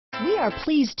We are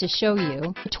pleased to show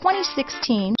you the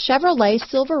 2016 Chevrolet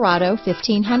Silverado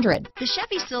 1500. The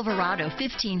Chevy Silverado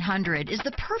 1500 is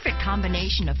the perfect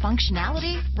combination of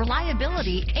functionality,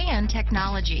 reliability, and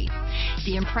technology.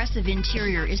 The impressive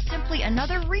interior is simply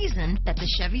another reason that the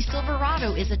Chevy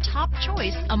Silverado is a top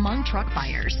choice among truck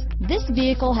buyers. This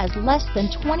vehicle has less than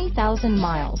 20,000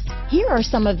 miles. Here are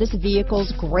some of this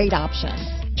vehicle's great options: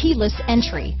 keyless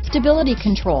entry, stability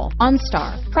control,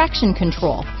 OnStar, traction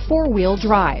control, four-wheel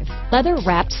drive,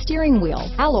 leather-wrapped steering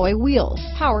wheel, alloy wheels,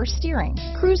 power steering,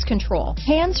 cruise control,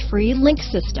 hands-free link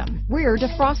system, rear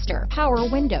defroster, power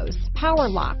windows, power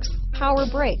locks, power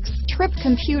brakes, trip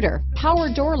computer, power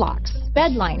door locks,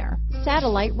 Bedliner,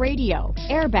 satellite radio,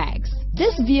 airbags.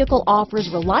 This vehicle offers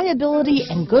reliability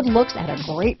and good looks at a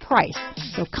great price.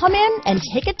 So come in and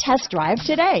take a test drive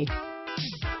today.